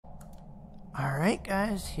Alright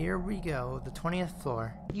guys, here we go. The 20th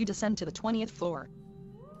floor. You descend to the 20th floor.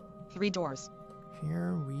 3 doors.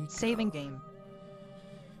 Here we go. Saving game.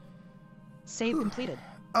 Save completed.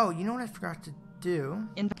 Oh, you know what I forgot to do?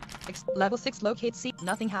 Level 6 locate C.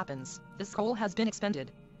 Nothing happens. The scroll has been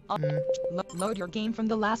expended. Load your game from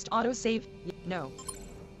the last autosave. No.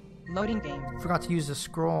 Loading game. Forgot to use the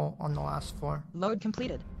scroll on the last floor. Load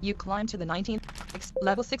completed. You climb to the 19th.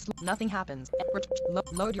 Level 6. Nothing happens.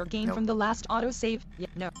 Load your game from the last autosave.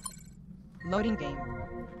 No. Loading game.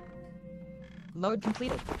 Load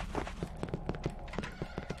completed.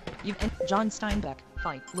 John Steinbeck.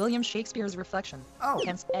 Fight. William Shakespeare's Reflection. Oh.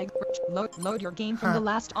 Egg. Load your game from the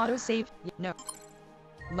last autosave. No.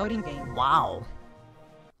 Loading game. Wow.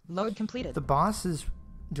 Load completed. The boss is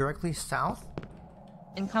directly south?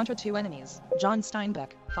 Encounter 2 enemies. John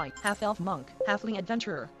Steinbeck. Fight. Half-elf monk. Halfling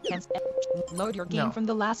adventurer. Load your game from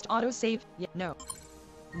the last autosave. No.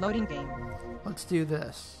 Loading game. Let's do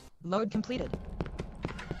this. Load completed.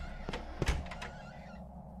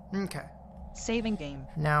 Okay. Saving game.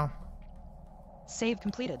 Now, Save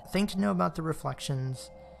completed. thing to know about the reflections,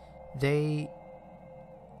 they're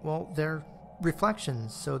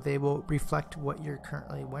reflections, so they will reflect what you're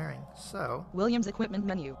currently wearing. So, William's equipment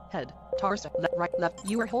menu. Head. Torso. Right. Left.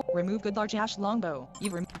 You are whole. Remove good large ash longbow.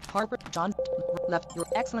 You've removed Harper. John. Left. Your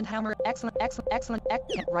excellent hammer. Excellent.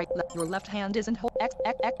 Right. Left. Your left hand isn't whole.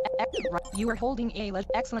 Right. You are holding a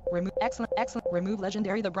excellent. Remove. Excellent. Remove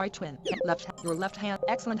legendary the bright twin. Left. Your left hand.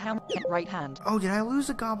 Excellent hammer. Right hand. oh, did I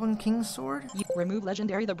lose a Goblin King's sword? You remove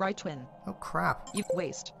legendary the bright twin. Oh crap. You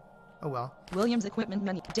waste. Oh well. William's equipment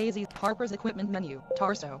menu. Daisy. Harper's equipment menu.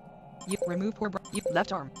 Torso. You remove poor. You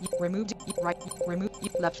left arm. You removed. You right. You remove. You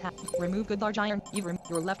left hand. You remove good large iron. You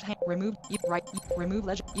your left hand. Removed. You right. You remove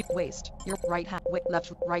legend. You waste. Your right hand. Wait.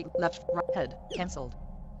 Left. Right. Head. Cancelled.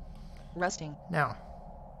 Resting. Now,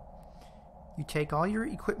 you take all your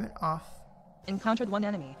equipment off. Encountered 1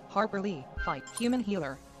 enemy. Harper Lee. Fight. Human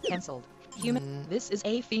healer. Cancelled. Human. This is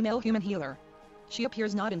a female human healer. She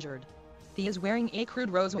appears not injured. She is wearing a crude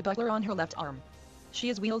rosewood buckler on her left arm. She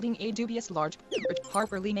is wielding a dubious large.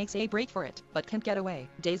 Harper Lee makes a break for it, but can't get away.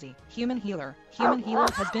 Daisy. Human healer. Human healer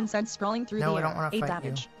has been sent sprawling through the air. I don't want to 8 fight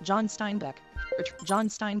damage. you. John Steinbeck. John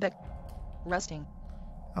Steinbeck. Resting.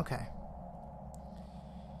 Okay.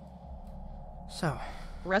 So,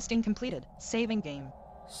 Resting completed. Saving game.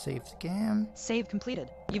 save the game. Save completed.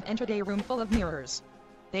 You've entered a room full of mirrors.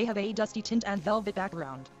 They have a dusty tint and velvet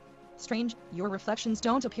background. Strange, your reflections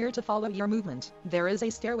don't appear to follow your movement. There is a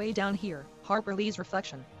stairway down here. Harper Lee's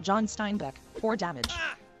reflection. John Steinbeck. 4 damage.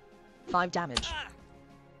 5 damage.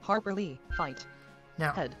 Harper Lee. Fight.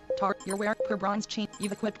 Now, Head. You're wearing per bronze chain.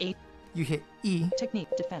 You've equipped a you hit E. technique.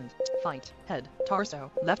 Defend. Fight. Head.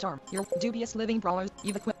 Torso. Left arm. Your dubious living brawlers.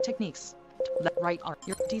 You've equipped techniques. Right arm.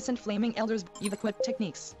 Your decent flaming elders. You've equipped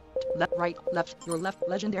techniques. Left. Your left.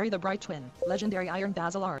 Legendary the bright twin. Legendary iron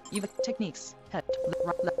basil art. You've techniques. Head.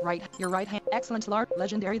 Right. Your right hand. Excellent large.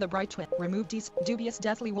 Legendary the bright twin. Remove dubious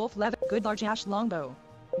deathly wolf leather. Good large ash longbow.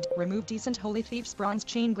 Remove decent holy thief's bronze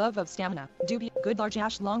chain glove of stamina. Dubious good large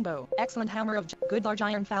ash longbow. Excellent hammer of good large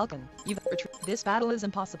iron falcon. You've this battle is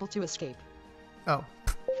impossible to escape. Oh.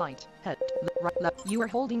 Fight. Head. Left. You are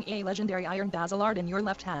holding a legendary iron basil art in your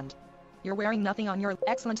left hand. You're wearing nothing on your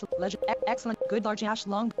excellent good large ash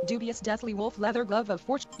long dubious deathly wolf leather glove of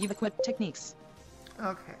fortune. You've equipped techniques.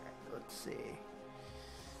 Okay, let's see.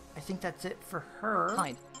 I think that's it for her.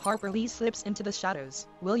 Hide. Harper Lee slips into the shadows.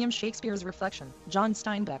 William Shakespeare's Reflection. John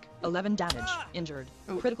Steinbeck. 11 damage. Injured.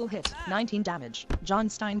 Ooh. Critical hit. 19 damage. John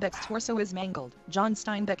Steinbeck's torso is mangled. John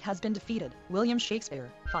Steinbeck has been defeated. William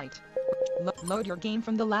Shakespeare. Fight. Load your game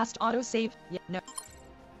from the last autosave. No.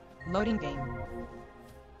 Loading game.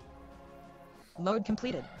 Load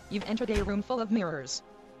completed. You've entered a room full of mirrors.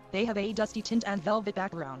 They have a dusty tint and velvet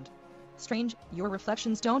background. Strange, your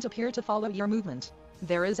reflections don't appear to follow your movement.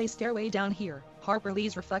 There is a stairway down here. Harper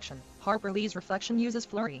Lee's reflection. Harper Lee's reflection uses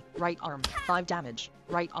flurry. Right arm. 5 damage.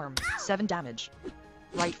 Right arm. 7 damage.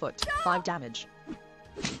 Right foot. 5 damage.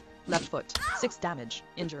 Left foot. 6 damage.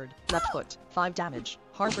 Injured. Left foot. 5 damage.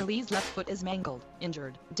 Harper Lee's left foot is mangled.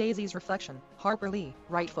 Injured. Daisy's reflection. Harper Lee.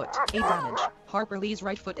 Right foot. 8 damage. Harper Lee's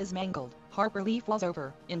right foot is mangled. Harper Lee falls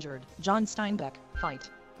over. Injured. John Steinbeck. Fight.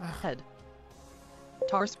 Head.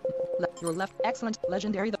 Tars. Your left. Excellent.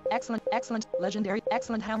 Legendary. The excellent. Legendary.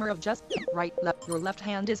 Excellent hammer of just. Right. Left. Your left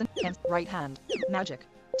hand isn't. Right hand. Magic.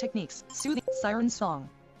 Techniques. Soothing. Siren song.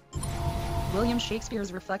 William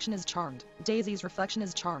Shakespeare's reflection is charmed. Daisy's reflection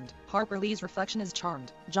is charmed. Harper Lee's reflection is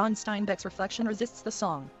charmed. John Steinbeck's reflection resists the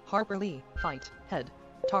song. Harper Lee. Fight. Head.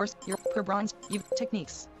 Tars. Your per bronze. You've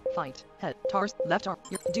techniques. fight, head, tars, left arm,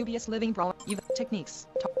 your dubious living brawl, you've techniques,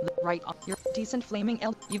 right arm, your decent flaming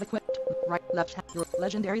L, you've equipped, right, left hand, your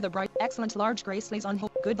legendary the bright, excellent large gray slays on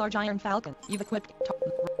hold, good large iron falcon, you've equipped,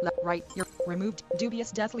 left, right, your removed,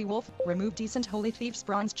 dubious deathly wolf, remove decent holy thief's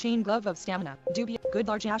bronze chain glove of stamina, dubious, good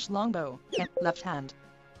large ash longbow, and left hand.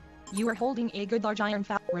 You are holding a good large iron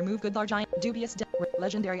falcon, remove good large iron, dubious death,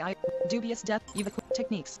 legendary iron, dubious death, you've equipped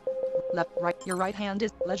techniques. Left, right, your right hand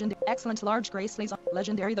is legendary, excellent large gray slays on,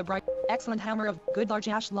 legendary the bright, excellent hammer of, good large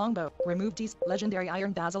ash longbow, remove these, legendary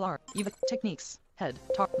iron basilar, you've techniques, head,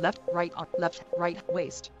 left, right arm, left, right,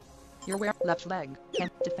 waist. Your wear, left leg, can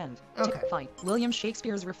defend, fight. William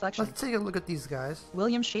Shakespeare's reflection. Let's take a look at these guys.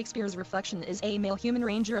 William Shakespeare's reflection is a male human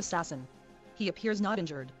ranger assassin. He appears not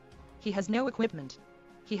injured. He has no equipment.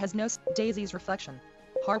 He has no Daisy's reflection.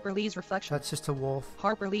 Harper Lee's reflection. That's just a wolf.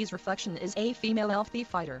 Harper Lee's reflection is a female elf thief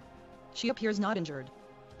fighter. She appears not injured.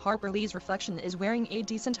 Harper Lee's reflection is wearing a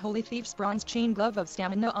decent holy thief's bronze chain glove of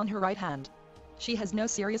stamina on her right hand. She has no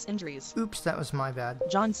serious injuries. Oops, that was my bad.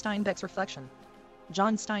 John Steinbeck's reflection.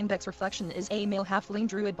 John Steinbeck's reflection is a male halfling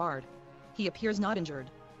druid bard. He appears not injured.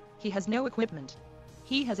 He has no equipment.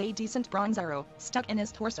 He has a decent bronze arrow stuck in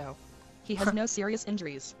his torso. He has no serious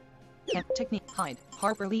injuries. Technique, hide.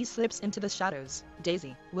 Harper Lee slips into the shadows.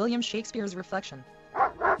 Daisy. William Shakespeare's reflection.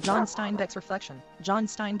 John Steinbeck's reflection. John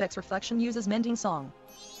Steinbeck's reflection uses mending song.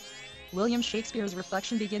 William Shakespeare's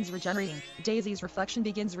reflection begins regenerating. Daisy's reflection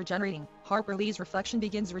begins regenerating. Harper Lee's reflection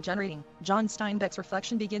begins regenerating. John Steinbeck's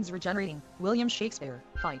reflection begins regenerating. William Shakespeare.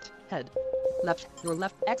 Fight. Head. Left. Your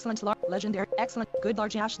left. Excellent. Legendary. Excellent. Good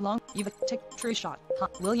large ash long. You've a tick. True shot.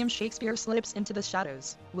 William Shakespeare slips into the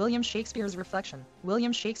shadows. William Shakespeare's reflection.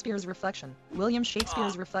 William Shakespeare's reflection. William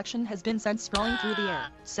Shakespeare's reflection has been sent sprawling through the air.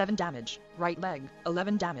 7 damage. Right leg.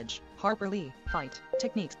 11 damage. Harper Lee. Fight.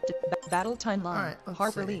 Techniques. Battle timeline. Right,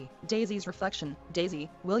 Harper Lee. Daisy's reflection. Daisy.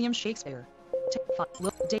 William Shakespeare.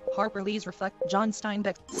 Harper Lee's reflect. John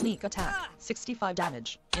Steinbeck. Sneak attack. 65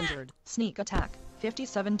 damage. Injured. Sneak attack.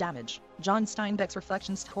 57 damage. John Steinbeck's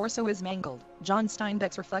reflection's torso is mangled. John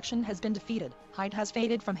Steinbeck's reflection has been defeated. Hide has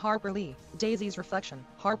faded from Harper Lee. Daisy's reflection.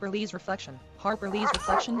 Harper Lee's reflection. Harper Lee's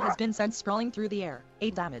reflection has been sent sprawling through the air.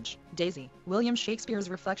 8 damage. Daisy. William Shakespeare's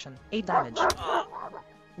reflection. 8 damage.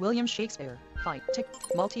 William Shakespeare. Fight. Tick.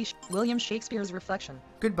 William Shakespeare's reflection.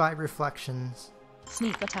 Goodbye, reflections.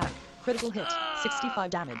 Sneak attack. Critical hit.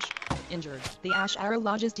 65 damage. Injured. The ash arrow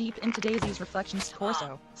lodges deep into Daisy's reflection's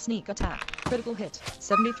torso. Sneak attack. Critical hit.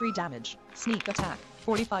 73 damage. Sneak attack.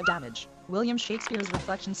 45 damage. William Shakespeare's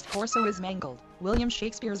reflection's torso is mangled. William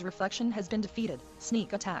Shakespeare's reflection has been defeated.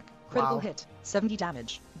 Sneak attack. Critical hit. 70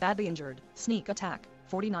 damage. Badly injured. Sneak attack.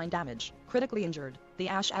 49 damage. Critically injured. The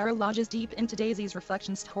ash arrow lodges deep into Daisy's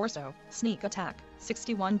reflection's torso. Sneak attack.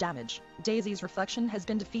 61 damage. Daisy's reflection has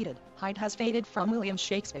been defeated. Hide has faded from William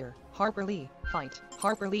Shakespeare. Harper Lee. Fight.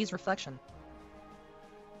 Harper Lee's reflection.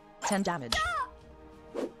 10 damage.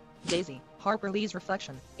 Daisy. Harper Lee's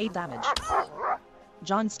reflection. 8 damage.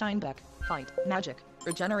 John Steinbeck. Fight. Magic.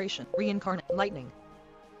 Regeneration. Reincarnate. Lightning.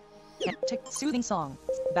 Tick. Soothing song.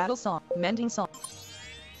 Battle song. Mending song.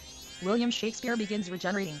 William Shakespeare begins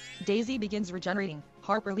regenerating. Daisy begins regenerating.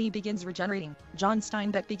 Harper Lee begins regenerating. John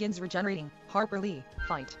Steinbeck begins regenerating. Harper Lee.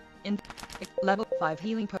 Fight. In level 5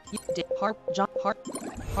 healing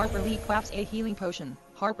Harper Lee crafts a healing potion.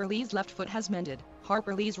 Harper Lee's left foot has mended.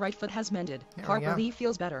 Harper Lee's right foot has mended. Harper Lee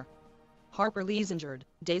feels better. Harper Lee's injured.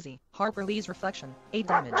 Daisy. Harper Lee's reflection. 8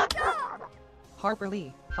 damage. Harper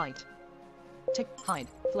Lee. Fight. Tick. Hide.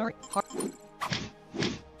 Flurry.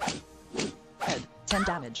 Head. 10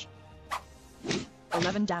 damage.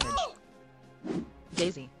 11 damage.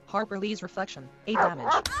 Daisy. Harper Lee's reflection. 8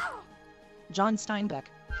 damage. John Steinbeck.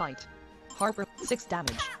 Fight. Harper. 6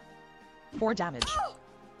 damage. 4 damage.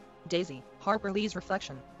 Daisy. Harper Lee's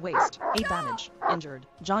reflection. Waist. 8 damage. Injured.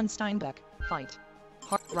 John Steinbeck. Fight.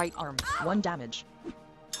 Right arm. 1 damage.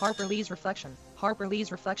 Harper Lee's reflection. Harper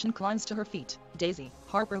Lee's reflection climbs to her feet. Daisy.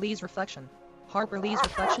 Harper Lee's reflection. Harper Lee's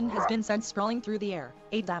reflection has been sent sprawling through the air.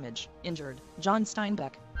 8 damage. Injured. John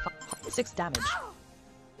Steinbeck. 6 damage.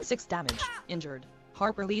 6 damage. Injured.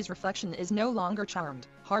 Harper Lee's reflection is no longer charmed.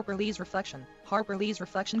 Harper Lee's reflection. Harper Lee's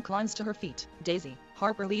reflection climbs to her feet. Daisy.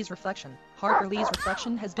 Harper Lee's reflection. Harper Lee's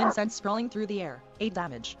reflection has been sent sprawling through the air. 8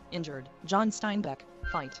 damage. Injured. John Steinbeck.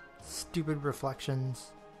 Fight. Stupid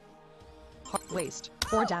reflections. Waist.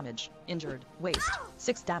 4 damage. Injured. Waist.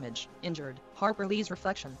 6 damage. Injured. Harper Lee's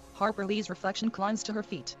reflection. Harper Lee's reflection climbs to her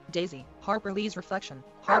feet. Daisy. Harper Lee's reflection.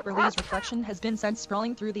 Harper Lee's reflection has been sent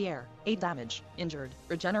sprawling through the air. 8 damage. Injured.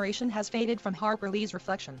 Regeneration has faded from Harper Lee's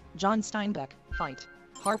reflection. John Steinbeck. Fight.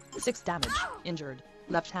 6 damage. Injured.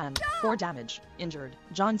 left hand, 4 damage, injured.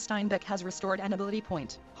 John Steinbeck has restored an ability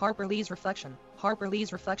point. Harper Lee's reflection. Harper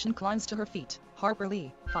Lee's reflection climbs to her feet. Harper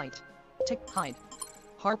Lee, fight. Tick, hide.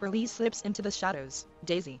 Harper Lee slips into the shadows.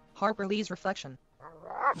 Daisy, Harper Lee's reflection.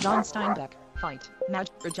 John Steinbeck, fight.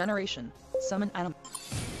 Magic, regeneration. Summon animal.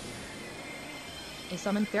 A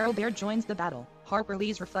summoned feral bear joins the battle. Harper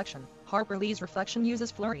Lee's reflection. Harper Lee's reflection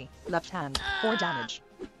uses flurry. Left hand, 4 damage.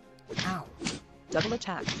 Ow. Double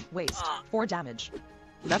attack, waist, 4 damage.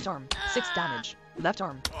 Left arm, 6 damage. Left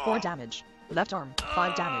arm, 4 damage. Left arm,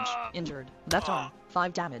 5 damage. Injured. Left arm,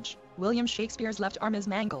 5 damage. William Shakespeare's left arm is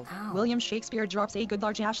mangled. Ow. William Shakespeare drops a good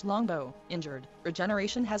large ash longbow. Injured.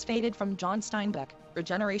 Regeneration has faded from John Steinbeck.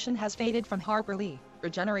 Regeneration has faded from Harper Lee.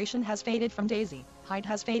 Regeneration has faded from Daisy. Hide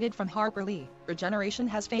has faded from Harper Lee. Regeneration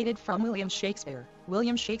has faded from William Shakespeare.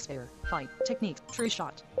 William Shakespeare, fight. Technique, tree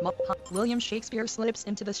shot. William Shakespeare slips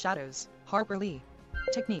into the shadows. Harper Lee.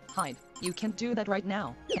 Technique, hide. You can't do that right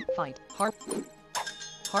now. Fight.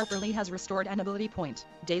 Harper Lee has restored an ability point.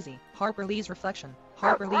 Daisy, Harper Lee's reflection.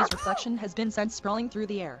 Harper Lee's reflection has been sent sprawling through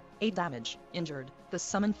the air. 8 damage, injured. The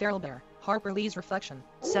summoned feral bear. Harper Lee's reflection.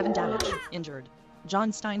 7 damage, injured.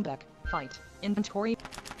 John Steinbeck, fight. Inventory.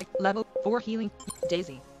 Level 4 healing.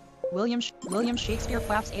 Daisy. William Shakespeare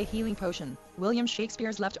crafts a healing potion. William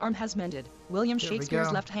Shakespeare's left arm has mended. William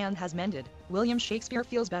Shakespeare's left hand has mended. William Shakespeare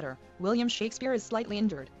feels better. William Shakespeare is slightly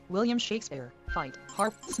injured. William Shakespeare, fight.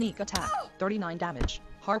 Sneak attack, 39 damage.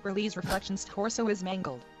 Harper Lee's reflection's torso is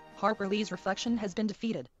mangled. Harper Lee's reflection has been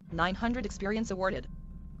defeated. 900 experience awarded.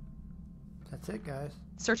 That's it, guys.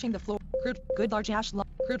 Searching the floor. Crude, good large ash,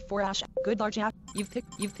 crude 4 ash, good large ash. You've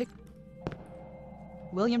picked.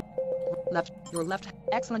 William, left, your left,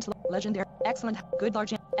 excellent, legendary, excellent, good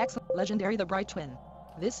large, excellent, legendary the Bright Twin.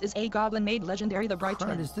 This is a goblin-made legendary the Bright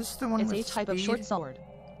Twin. Is this the one It's with a type speed? of short sword.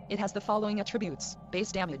 It has the following attributes: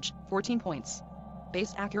 base damage, 14 points.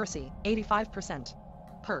 Base accuracy, 85%.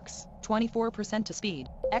 Perks, 24% to speed.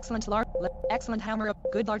 Excellent excellent hammer of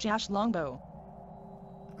good large ash longbow.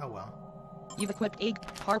 Oh well. You've equipped a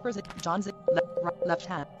Harper's John's left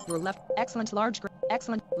hand. Your left, excellent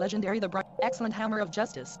excellent legendary the bright, excellent hammer of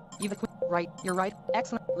justice. You've equipped right, your right,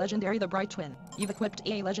 excellent legendary the Bright Twin. You've equipped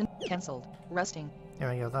a legend cancelled. Resting.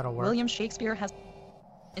 There we go. That'll work. William Shakespeare has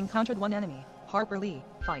encountered one enemy. Harper Lee,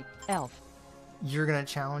 fight. Elf. You're gonna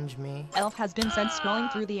challenge me? Elf has been sent sprawling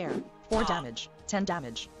through the air. 4 damage, 10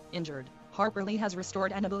 damage, injured. Harper Lee has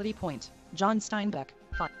restored an ability point. John Steinbeck,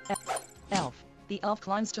 fight. Elf. The elf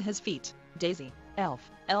climbs to his feet. Daisy, elf.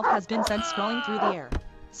 Elf has been sent sprawling through the air.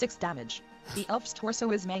 6 damage. The elf's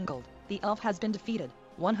torso is mangled. The elf has been defeated.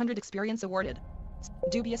 100 experience awarded.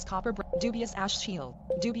 Dubious dubious ash shield.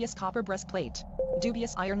 Dubious copper breastplate.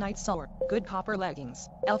 Dubious iron knight sword. Good copper leggings.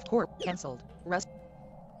 Elf corp cancelled. Rest.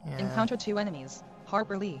 Yeah. Encounter 2 enemies.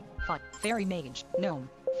 Harper Lee, fight. Fairy mage, gnome.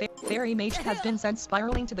 Fairy mage has been sent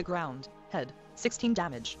spiraling to the ground. Head, 16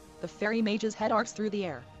 damage. The fairy mage's head arcs through the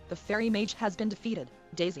air. The fairy mage has been defeated.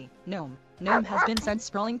 Daisy, gnome. Gnome has been sent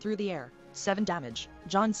sprawling through the air. 7 damage.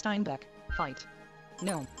 John Steinbeck, fight.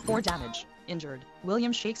 Gnome, 4 damage. Injured.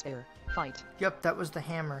 William Shakespeare, fight. Yep, that was the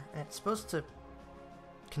hammer, and it's supposed to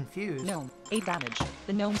confuse. Gnome, 8 damage.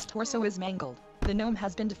 The gnome's torso is mangled. The gnome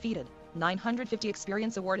has been defeated. 950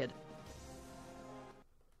 experience awarded.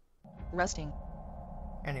 Resting.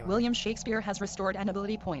 Anyway. William Shakespeare has restored an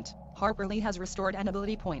ability point. Harper Lee has restored an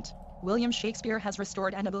ability point. William Shakespeare has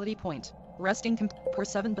restored an ability point. Resting per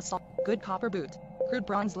 7 basalt. Good copper boot. Crude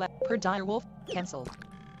bronze per dire wolf. Cancelled.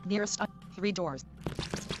 Nearest 3 doors.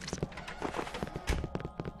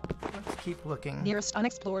 Let's keep looking. Nearest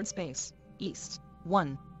unexplored space. East.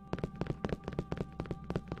 1.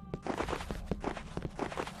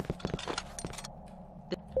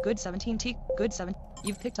 Good 17 T. Good 7.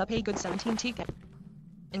 You've picked up a good 17 T.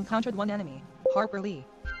 Encountered 1 enemy. Harper Lee.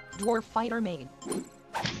 Dwarf fighter made.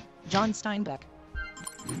 John Steinbeck.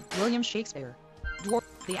 William Shakespeare. Dwarf.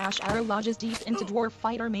 The ash arrow lodges deep into dwarf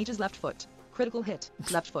fighter mage's left foot. Critical hit.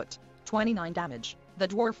 Left foot. 29 damage. The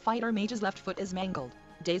dwarf fighter mage's left foot is mangled.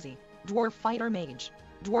 Daisy. Dwarf fighter mage.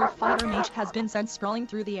 Dwarf fighter mage has been sent sprawling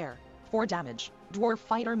through the air. 4 damage. Dwarf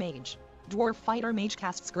fighter mage. Dwarf fighter mage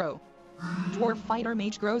casts grow. Dwarf fighter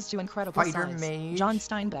mage grows to incredible Fighter size. mage. John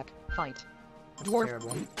Steinbeck, fight. That's Dwarf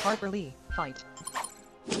terrible. Harper Lee, fight.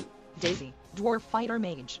 Daisy, dwarf fighter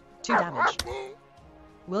mage, 2 damage.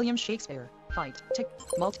 William Shakespeare, fight. Tick,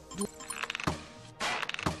 multi.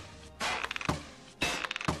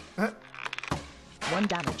 1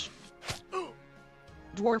 damage.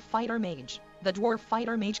 Dwarf fighter mage. The dwarf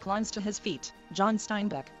fighter mage climbs to his feet. John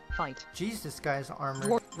Steinbeck, fight. Jeez, this guy's armor.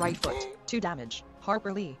 Dwarf right foot, 2 damage.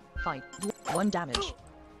 Harper Lee, fight. 1 damage.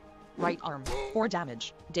 Right arm, 4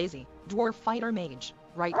 damage. Daisy, dwarf fighter mage.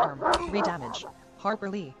 Right arm, 3 damage. Harper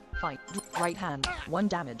Lee, fight. Right hand, 1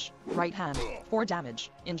 damage. Right hand, 4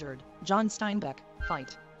 damage. Injured. John Steinbeck,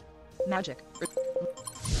 fight. Magic.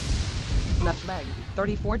 Left leg,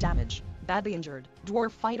 34 damage. Badly injured.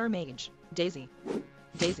 Dwarf fighter mage. Daisy.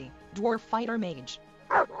 Daisy, dwarf fighter mage.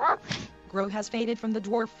 Grow has faded from the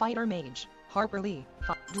dwarf fighter mage. Harper Lee,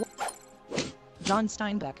 fight. John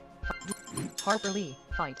Steinbeck, fight. Harper Lee,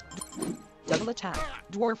 fight. Double attack.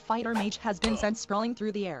 Dwarf fighter mage has been sent sprawling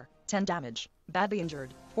through the air. 10 damage. Badly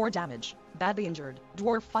injured. 4 damage. Badly injured.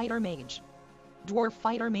 Dwarf fighter mage. Dwarf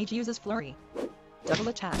fighter mage uses flurry. Double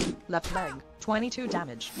attack. Left leg. 22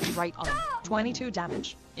 damage. Right arm. 22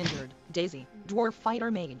 damage. Injured. Daisy. Dwarf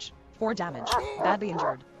fighter mage. 4 damage. Badly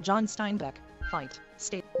injured. John Steinbeck. Fight.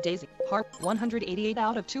 State. Daisy. Harp. 188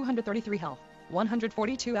 out of 233 health.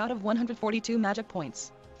 142 out of 142 magic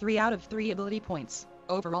points. 3 out of 3 ability points.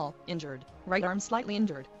 Overall, injured. Right arm slightly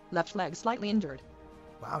injured. Left leg slightly injured.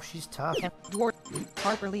 Wow, she's tough. Dwarf.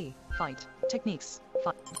 Harper Lee. Fight. Techniques.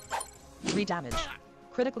 Fight. 3 damage.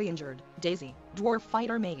 Critically injured. Daisy. Dwarf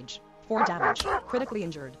fighter mage. 4 damage. Critically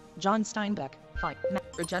injured. John Steinbeck. Fight.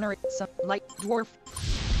 Regenerate. Some light. Dwarf.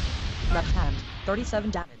 Left hand.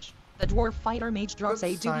 37 damage. The dwarf fighter mage drops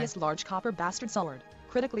a dubious large copper bastard sword.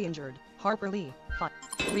 Critically injured. Harper Lee. Fight.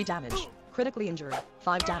 3 damage. Critically injured.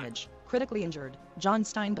 5 damage. Critically injured. John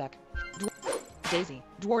Steinbeck. Daisy.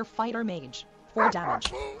 Dwarf fighter mage. 4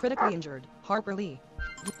 damage. Critically injured. Harper Lee.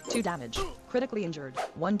 2 damage. Critically injured.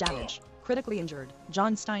 1 damage. Critically injured.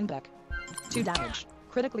 John Steinbeck. 2 damage.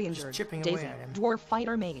 Critically injured. Daisy. Dwarf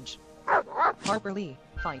fighter mage. Harper Lee.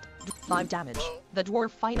 Fight. 5 damage. The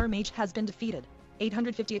dwarf fighter mage has been defeated.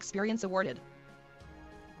 850 experience awarded.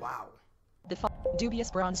 Wow. The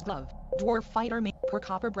dubious bronze glove. Dwarf fighter mage. Per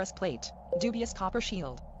copper breastplate. Dubious copper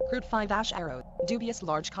shield. Crude 5 ash arrow. Dubious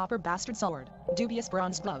large copper bastard sword. Dubious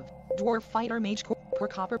bronze glove. Dwarf fighter mage. Per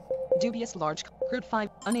copper. Dubious large. Crude 5.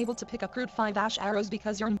 Unable to pick up crude 5 ash arrows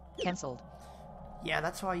because you're cancelled. Yeah,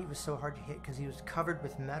 that's why he was so hard to hit, because he was covered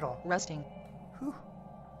with metal. Resting. Whew.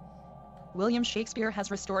 William Shakespeare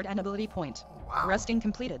has restored an ability point. Wow. Resting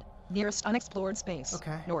completed. Nearest unexplored space.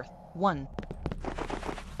 Okay. North. 1.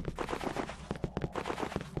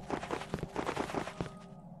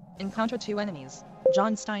 Encounter 2 enemies.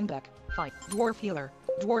 John Steinbeck. Fight. Dwarf healer.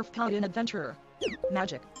 Dwarf paladin adventurer.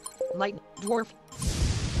 Magic. Light. Dwarf.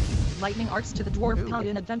 Lightning arcs to the dwarf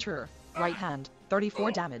paladin adventurer. Right hand.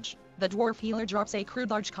 34 damage. The dwarf healer drops a crude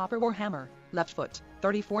large copper warhammer. Left foot.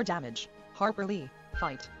 34 damage. Harper Lee.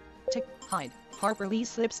 Fight. Tick. Hide. Harper Lee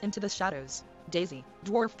slips into the shadows. Daisy.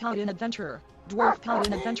 Dwarf paladin adventurer. Dwarf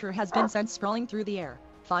paladin adventurer has been sent sprawling through the air.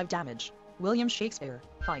 5 damage. William Shakespeare.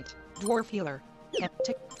 Fight. Dwarf healer.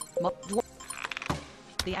 Tick. Dwarf.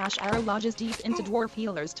 The ash arrow lodges deep into dwarf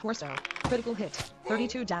healer's torso. Critical hit.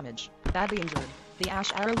 32 damage. Badly injured. The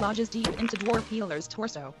ash arrow lodges deep into dwarf healer's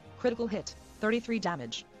torso. Critical hit. 33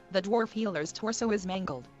 damage. The dwarf healer's torso is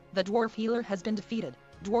mangled. The dwarf healer has been defeated.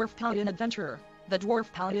 Dwarf paladin adventurer. The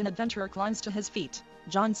dwarf paladin adventurer climbs to his feet.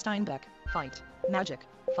 John Steinbeck. Fight. Magic.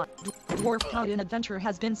 Fight. Dwarf paladin adventurer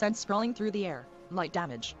has been sent sprawling through the air. Light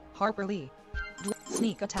damage. Harper Lee.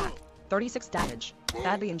 Sneak attack. 36 damage.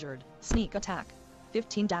 Badly injured. Sneak attack.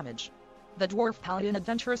 15 damage. The dwarf paladin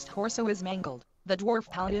adventurer's torso is mangled. The dwarf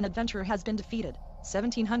paladin adventurer has been defeated.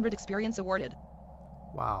 1700 experience awarded.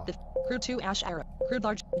 Wow. The crude 2 ash arrow. Crude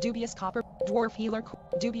large. Dubious copper. Dwarf healer.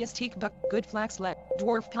 Dubious teak buck. Good flax leg.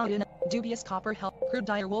 Dwarf paladin. Dubious copper help. Crude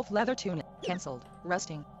dire wolf leather tunic. Cancelled.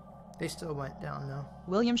 Resting. They still went down though.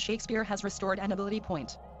 William Shakespeare has restored an ability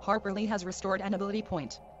point. Harper Lee has restored an ability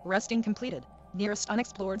point. Resting completed. Nearest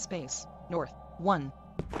unexplored space. North. 1.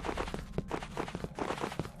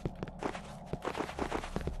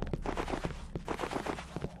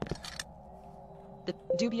 The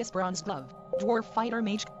dubious bronze glove. Dwarf fighter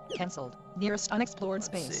mage. Cancelled. Nearest unexplored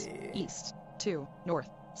space. East. 2. North.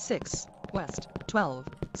 6. West. 12.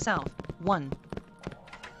 South. 1.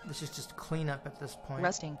 This is just cleanup at this point.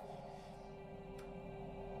 Resting.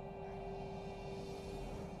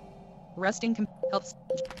 Resting helps.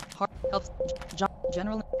 Helps.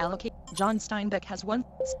 General allocate. John Steinbeck has 1.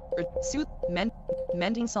 Suit.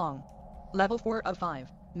 Mending song. Level 4 of 5.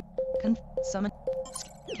 Summon.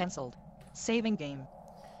 Cancelled. Saving game.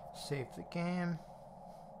 Save the game.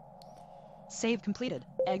 Save completed.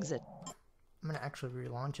 Exit. I'm gonna actually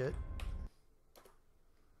relaunch it.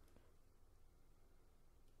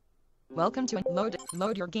 Welcome to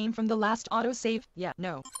load your game from the last autosave. Yeah,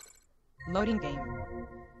 no. Loading game.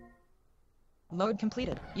 Load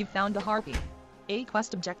completed. You've found the harpy. A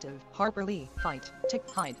quest objective. Harper Lee. Fight. Tick.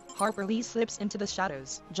 Hide. Harper Lee slips into the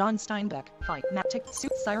shadows. John Steinbeck. Fight. Matt Tick.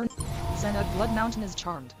 Suit Siren. Xenod Blood Mountain is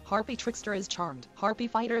charmed. Harpy Trickster is charmed. Harpy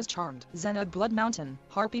Fighter is charmed. Xenod Blood Mountain.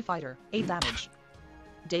 Harpy Fighter. 8 damage.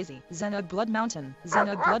 Daisy. Xenod Blood Mountain.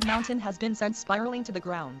 Xenod Blood Mountain has been sent spiraling to the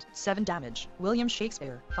ground. 7 damage. William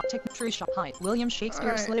Shakespeare. Tick. Tree shot. Hide. William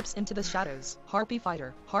Shakespeare slips into the shadows. Harpy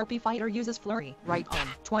Fighter. Harpy Fighter uses flurry. Right arm.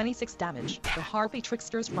 26 damage. The Harpy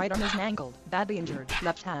Trickster's right arm is mangled. Badly injured.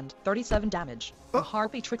 Left hand. 37 damage. The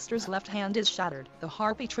Harpy Trickster's left hand is shattered. The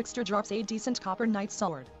Harpy Trickster drops a decent copper knight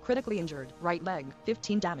sword. Critically injured. Right leg.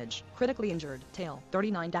 15 damage. Critically injured. Tail.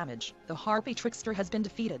 39 damage. The Harpy Trickster has been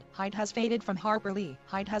defeated. Hide has faded from Harper Lee.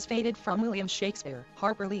 Hide has faded from William Shakespeare.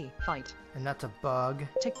 Harper Lee. Fight. And that's a bug.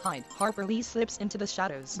 Tick. Hide. Harper Lee slips into the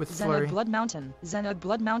shadows. With flurry. Xenod Blood Mountain. Xenod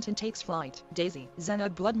Blood Mountain takes flight. Daisy.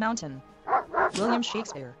 Xenod Blood Mountain. William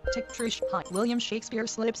Shakespeare. Tick. Trish. Hide. William Shakespeare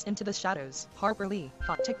slips into the shadows. Harper Lee.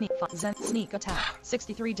 Fight. Technique. Fight. Zen. Sneak attack.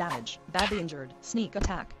 63 damage. Badly injured. Sneak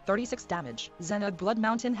attack. 36 damage. Xenod Blood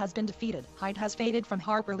Mountain has been defeated. Hide has faded from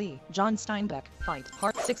Harper Lee. John Steinbeck. Fight.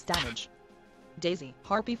 Harp. 6 damage. Daisy.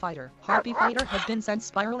 Harpy Fighter. Harpy Fighter has been sent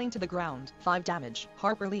spiraling to the ground. 5 damage.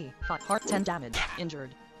 Harper Lee. Fight. Harp. 10 damage.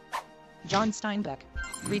 Injured. John Steinbeck.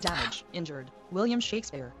 3 damage. Injured. William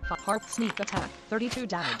Shakespeare. Harp. Sneak attack. 32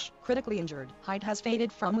 damage. Critically injured. Hide has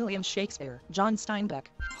faded from William Shakespeare. John Steinbeck.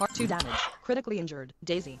 Harp. 2 damage. Critically injured.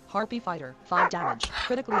 Daisy. Harpy Fighter. 5 damage.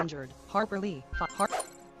 Critically injured. Harper Lee. Harp.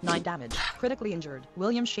 9 damage. Critically injured.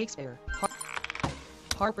 William Shakespeare.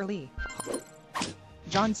 Harper Lee.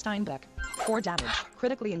 John Steinbeck. 4 damage.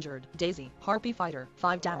 Critically injured. Daisy. Harpy Fighter.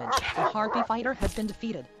 5 damage. The Harpy Fighter has been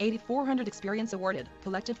defeated. 8,400 experience awarded.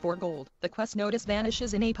 Collected 4 gold. The quest notice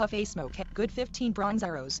vanishes in a puff of smoke. Good 15 bronze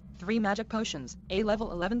arrows. 3 magic potions. A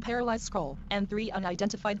level 11 paralyzed scroll. And 3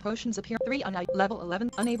 unidentified potions appear. Level 11.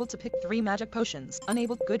 Unable to pick 3 magic potions.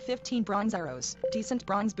 Unable. Good 15 bronze arrows. Decent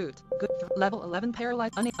bronze boot. Good. Level 11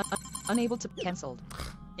 paralyzed. Unable to. Cancelled.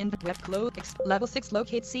 Level 6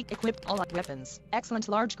 locate seek equipped all weapons. Excellent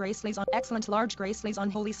large grace lays on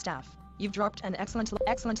holy staff. You've dropped an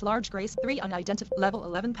excellent large grace 3 unidentified level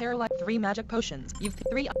 11 paralyzed 3 magic potions. You've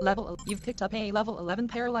picked up a level 11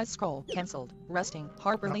 paralyzed scroll. Cancelled. Resting.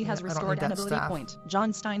 Harper Lee has restored an ability point.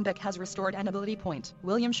 John Steinbeck has restored an ability point.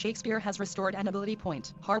 William Shakespeare has restored an ability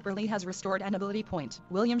point. Harper Lee has restored an ability point.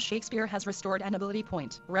 William Shakespeare has restored an ability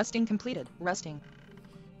point. Resting completed. Resting.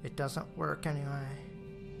 It doesn't work anyway.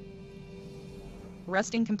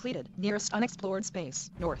 Resting completed. Nearest unexplored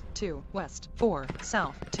space. North, 2, west, 4,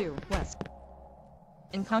 south, 2, west.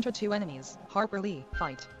 Encounter 2 enemies. Harper Lee.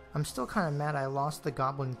 Fight. I'm still kind of mad I lost the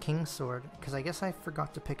Goblin King sword, because I guess I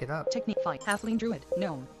forgot to pick it up. Technique. Fight. Halfling Druid.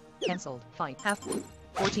 Gnome. Cancelled. Fight.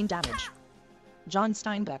 14 damage. John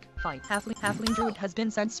Steinbeck. Fight. Halfling Druid has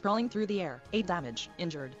been sent sprawling through the air. 8 damage.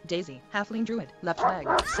 Injured. Daisy. Halfling Druid. Left leg.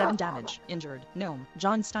 7 damage. Injured. Gnome.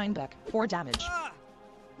 John Steinbeck. 4 damage.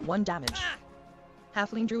 1 damage.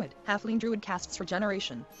 Halfling Druid casts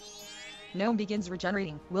regeneration. Gnome begins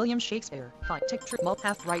regenerating. William Shakespeare. Fight. Tick.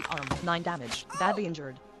 Half right arm. 9 damage. Badly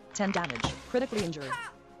injured. 10 damage. Critically injured.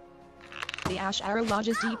 The ash arrow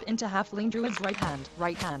lodges deep into Halfling Druid's right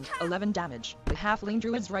hand. 11 damage. The Halfling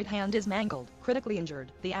Druid's right hand is mangled. Critically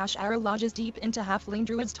injured. The ash arrow lodges deep into Halfling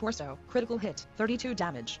Druid's torso. Critical hit. 32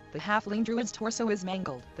 damage. The Halfling Druid's torso is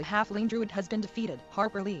mangled. The Halfling Druid has been defeated.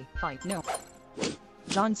 Harper Lee. Fight. No.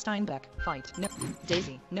 John Steinbeck. Fight. No.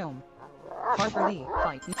 Daisy. Gnome. Harper Lee.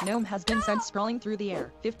 Fight. Gnome has been sent sprawling through the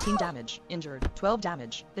air. 15 damage. Injured. 12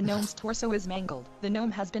 damage. The gnome's torso is mangled. The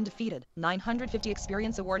gnome has been defeated. 950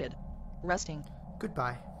 experience awarded. Resting.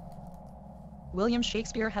 Goodbye. William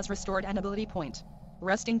Shakespeare has restored an ability point.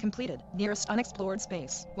 Resting completed. Nearest unexplored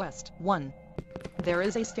space. West. 1. There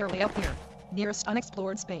is a stairway up here. Nearest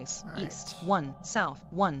unexplored space. Right. East. 1. South.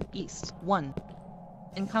 1. East. 1.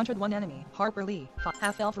 Encountered 1 enemy. Harper Lee.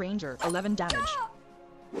 Half-elf ranger. 11 damage.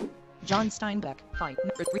 John Steinbeck. Fight.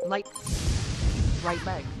 Light. Right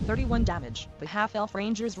leg. 31 damage. The half-elf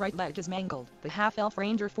ranger's right leg is mangled. The half-elf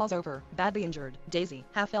ranger falls over. Badly injured. Daisy.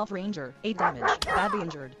 Half-elf ranger. 8 damage. Badly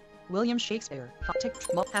injured. William Shakespeare. Tick.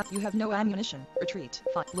 You have no ammunition. Retreat.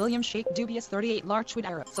 William Shake. Dubious 38 Larchwood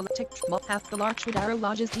arrow. Select tick. Half the Larchwood arrow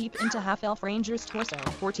lodges deep into half-elf ranger's torso.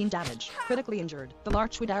 14 damage. Critically injured. The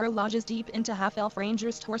Larchwood arrow lodges deep into half-elf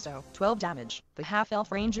ranger's torso. 12 damage. The half-elf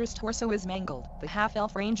ranger's torso is mangled. The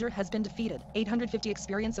half-elf ranger has been defeated. 850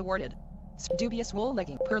 experience awarded. Dubious wool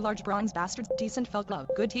legging. Per large bronze bastards. Decent felt glove.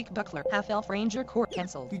 Good teak buckler. Half-elf ranger core.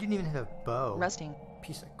 Cancelled. You didn't even hit a bow. Resting.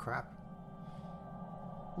 Piece of crap.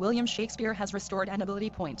 William Shakespeare has restored an ability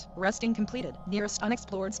point. Resting completed. Nearest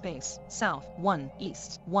unexplored space. South. 1.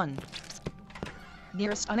 East. 1.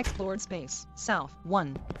 Nearest unexplored space, south,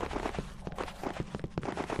 1.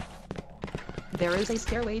 There is a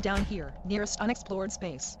stairway down here, nearest unexplored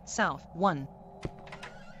space, south, 1.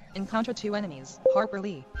 Encounter 2 enemies, Harper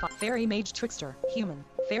Lee, Fairy Mage Trickster, human,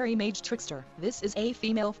 Fairy Mage Trickster, this is a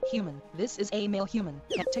female human, this is a male human,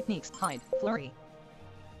 techniques, hide, flurry.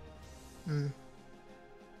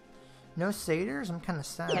 No satyrs? I'm kinda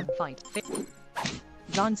sad. Can't fight.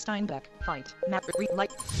 John Steinbeck, fight,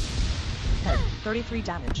 light. Head, 33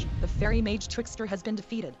 damage. The Fairy Mage Trickster has been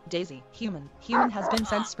defeated. Daisy, human. Human has been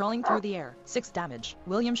sent sprawling through the air. 6 damage.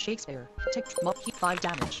 William Shakespeare, tick, 5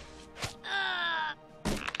 damage.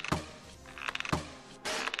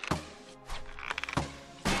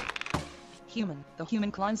 Human. The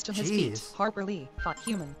human climbs to his feet. Harper Lee, fought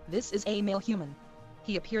human. This is a male human.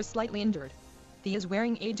 He appears slightly injured. He is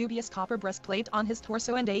wearing a dubious copper breastplate on his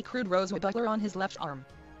torso and a crude rosewood buckler on his left arm.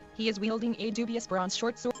 He is wielding a dubious bronze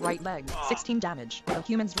short sword. Right leg, 16 damage. The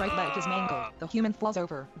human's right leg is mangled. The human falls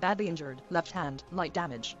over, badly injured. Left hand, light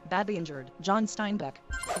damage. Badly injured. John Steinbeck,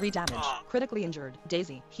 3 damage. Critically injured.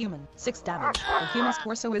 Daisy, human, 6 damage. The human's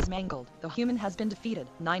torso is mangled. The human has been defeated.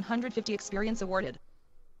 950 experience awarded.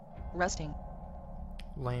 Resting.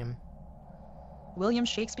 Lame. William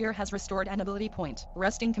Shakespeare has restored an ability point.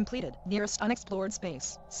 Resting completed. Nearest unexplored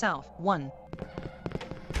space, south, 1.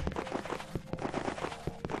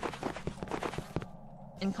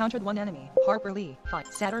 Encountered 1 enemy, Harper Lee, fight,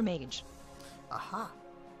 Satyr Mage. Aha.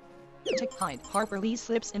 Tick, hide, Harper Lee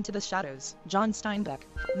slips into the shadows. John Steinbeck,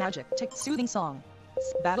 magic, tick, soothing song.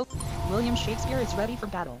 Battle. William Shakespeare is ready for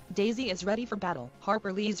battle. Daisy is ready for battle.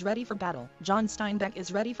 Harper Lee is ready for battle. John Steinbeck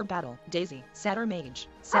is ready for battle. Daisy, Satyr Mage.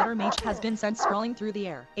 Satyr Mage has been sent sprawling through the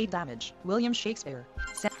air. 8 damage. William Shakespeare.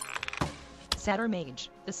 Satyr Mage.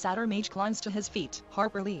 The Satyr Mage climbs to his feet.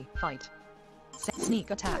 Harper Lee, fight. Sneak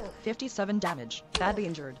attack, 57 damage. Badly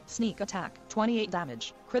injured. Sneak attack, 28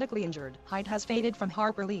 damage. Critically injured. Hide has faded from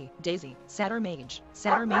Harper Lee. Daisy, Satyr Mage.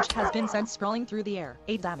 Satyr Mage has been sent sprawling through the air.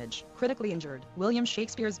 8 damage. Critically injured. William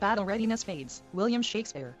Shakespeare's battle readiness fades. William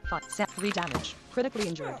Shakespeare, fought, 3 damage. Critically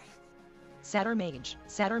injured. Satyr Mage.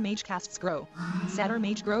 Satyr Mage casts grow. Satyr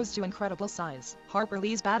Mage grows to incredible size. Harper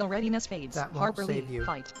Lee's battle readiness fades. That won't Harper save Lee, you.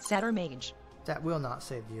 fight, Satyr Mage. That will not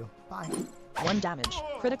save you. Bye. 1 damage.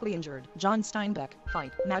 Critically injured. John Steinbeck,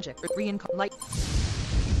 fight, magic, light.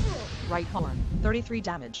 Right arm, 33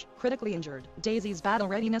 damage. Critically injured. Daisy's battle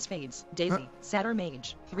readiness fades. Daisy, Satyr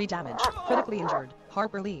Mage, 3 damage. Critically injured.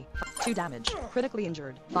 Harper Lee, 2 damage. Critically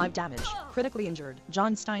injured. 5 damage. Critically injured.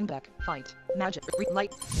 John Steinbeck, fight, magic,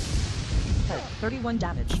 light. Head, 31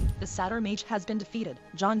 damage. The Satyr Mage has been defeated.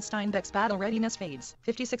 John Steinbeck's battle readiness fades.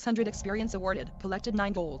 5600 experience awarded. Collected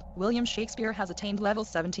 9 gold. William Shakespeare has attained level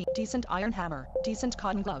 17. Decent iron hammer. Decent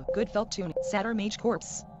cotton glove. Good felt tunic. Satyr Mage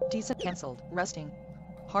corpse. Decent cancelled. Resting.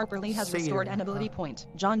 Harper Lee has restored an ability point.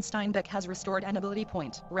 John Steinbeck has restored an ability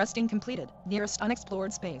point. Resting completed. Nearest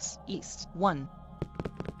unexplored space, east, 1.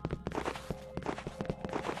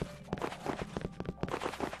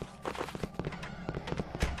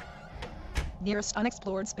 Nearest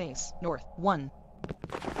unexplored space, north, 1.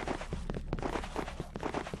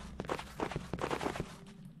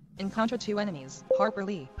 Encounter 2 enemies, Harper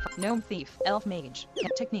Lee, Gnome Thief, Elf Mage,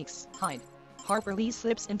 techniques, hide. Harper Lee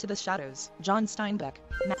slips into the shadows. John Steinbeck,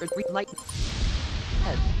 light.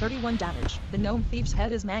 Head, 31 damage. The Gnome Thief's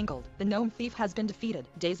head is mangled. The Gnome Thief has been defeated.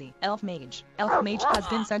 Daisy, Elf Mage. Elf Mage has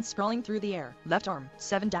been sent sprawling through the air. Left arm,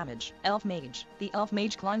 7 damage. Elf Mage. The Elf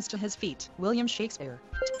Mage climbs to his feet. William Shakespeare.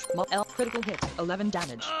 Elf critical hit, 11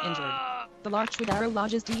 damage. Injured. The Larchwood arrow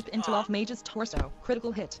lodges deep into Elf Mage's torso.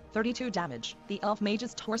 Critical hit, 32 damage. The Elf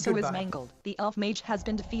Mage's torso is mangled. The Elf Mage has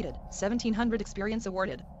been defeated. 1700 experience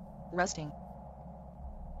awarded. Resting.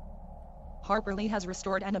 Harper Lee has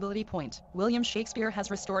restored an ability point. William Shakespeare has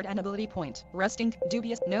restored an ability point. Resting,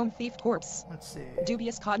 dubious Gnome Thief corpse. Let's see.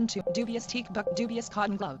 Dubious cotton tunic, dubious teak buck, dubious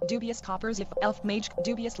cotton glove, dubious coppers if Elf Mage,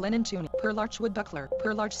 dubious linen tunic, per Larchwood buckler,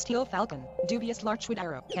 per large steel falcon, dubious Larchwood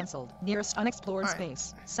arrow, cancelled. Nearest unexplored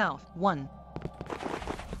space, south, 1.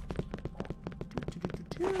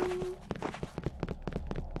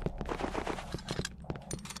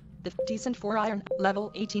 The decent 4 iron,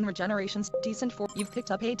 level 18 regenerations, decent 4, you've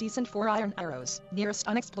picked up a decent 4 iron arrows, nearest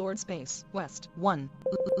unexplored space, west, 1,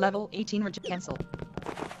 level 18 cancel.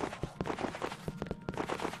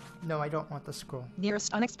 No, I don't want the scroll.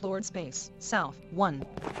 Nearest unexplored space, south, 1.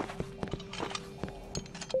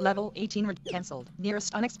 Level 18 cancelled.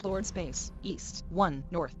 Nearest unexplored space, east, 1,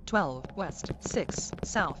 north, 12, west, 6,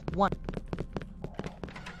 south, 1.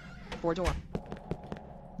 4 door.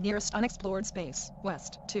 Nearest unexplored space,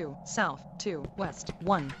 west, 2, south, 2, west,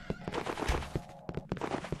 1.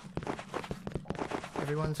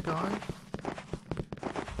 Everyone's gone?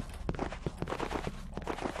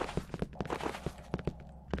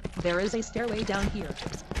 There is a stairway down here.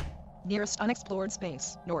 Nearest unexplored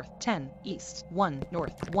space, north 10, east 1,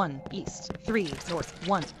 north 1, east 3, north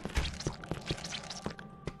 1.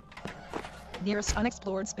 Nearest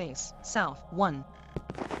unexplored space, south 1.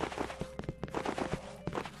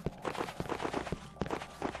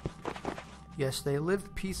 Yes, they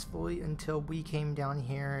lived peacefully until we came down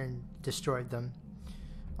here and destroyed them.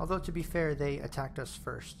 Although, to be fair, they attacked us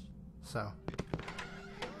first, so.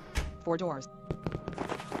 4 doors.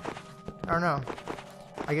 I don't know.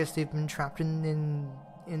 I guess they've been trapped in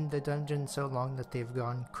the dungeon so long that they've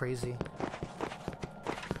gone crazy.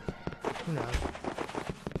 Who knows?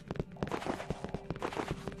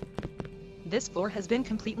 This floor has been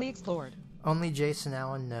completely explored. Only Jason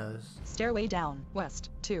Allen knows. Stairway down, west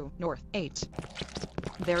 2, north 8.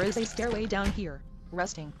 There is a stairway down here.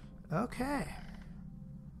 Resting. Okay.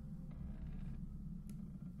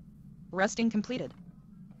 Resting completed.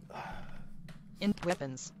 In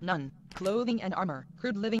weapons, none. Clothing and armor.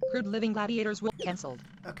 Crude living gladiators will cancelled.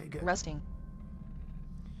 Okay, good. Resting.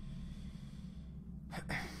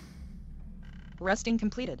 Resting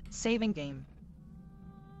completed. Saving game.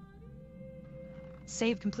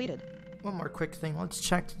 Save completed. One more quick thing. Let's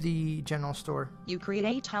check the general store. You create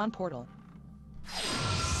a town portal.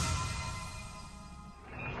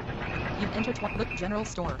 You've entered look general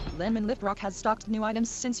store. Lenman Liftrock has stocked new items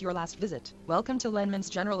since your last visit. Welcome to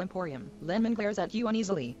Lenman's General Emporium. Lenman glares at you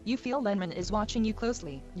uneasily. You feel Lenman is watching you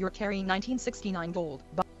closely. You're carrying 1969 gold.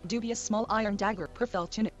 Dubious small iron dagger. Per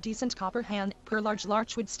felt tunic. Decent copper hand. Per large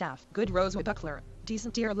larchwood staff. Good rosewood buckler.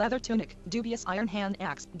 Decent deer leather tunic. Dubious iron hand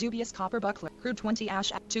axe. Dubious copper buckler. Crude 20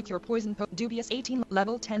 ash to cure poison dubious 18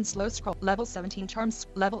 level 10 slow scroll. Level 17 charms.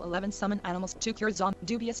 Level 11 summon animals to cure zomb.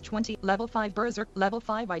 Dubious 20 level 5 berserk. Level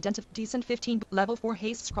 5 identify. Decent 15 level 4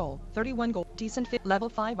 haste scroll. 31 gold. Decent level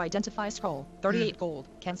 5 identify scroll. 38 gold.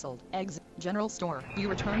 Cancelled. Exit. General store. You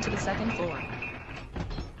return to the second floor.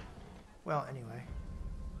 Well, anyway.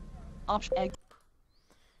 Option egg.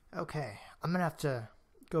 Okay, I'm gonna have to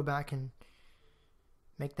go back and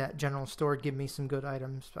make that general store give me some good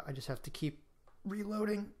items, but I just have to keep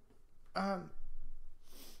reloading.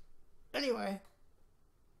 Anyway,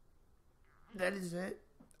 that is it.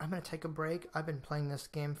 I'm gonna take a break. I've been playing this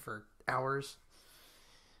game for hours,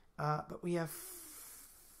 but we have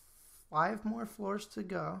 5 more floors to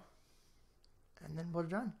go, and then we're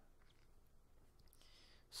done.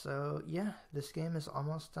 So yeah, this game is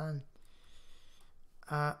almost done.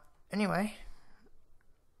 Anyway,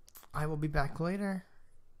 I will be back later.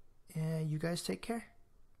 You guys take care.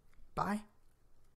 Bye.